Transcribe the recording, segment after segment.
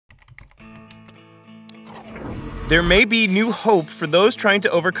There may be new hope for those trying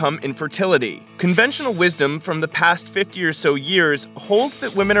to overcome infertility. Conventional wisdom from the past 50 or so years holds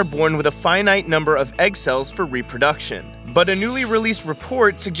that women are born with a finite number of egg cells for reproduction. But a newly released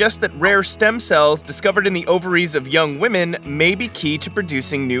report suggests that rare stem cells discovered in the ovaries of young women may be key to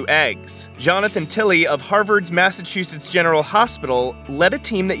producing new eggs. Jonathan Tilley of Harvard's Massachusetts General Hospital led a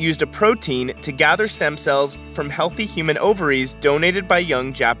team that used a protein to gather stem cells from healthy human ovaries donated by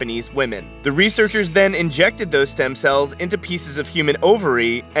young Japanese women. The researchers then injected those stem cells into pieces of human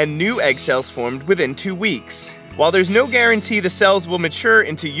ovary, and new egg cells formed within 2 weeks. While there's no guarantee the cells will mature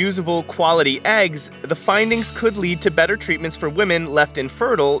into usable, quality eggs, the findings could lead to better treatments for women left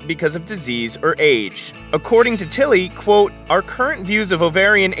infertile because of disease or age. According to Tilley, quote, "Our current views of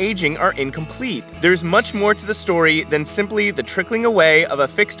ovarian aging are incomplete. There's much more to the story than simply the trickling away of a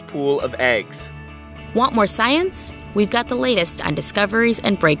fixed pool of eggs." Want more science? We've got the latest on discoveries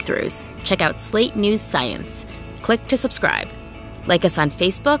and breakthroughs. Check out Slate News Science. Click to subscribe. Like us on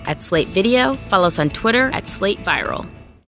Facebook at Slate Video, follow us on Twitter at Slate Viral.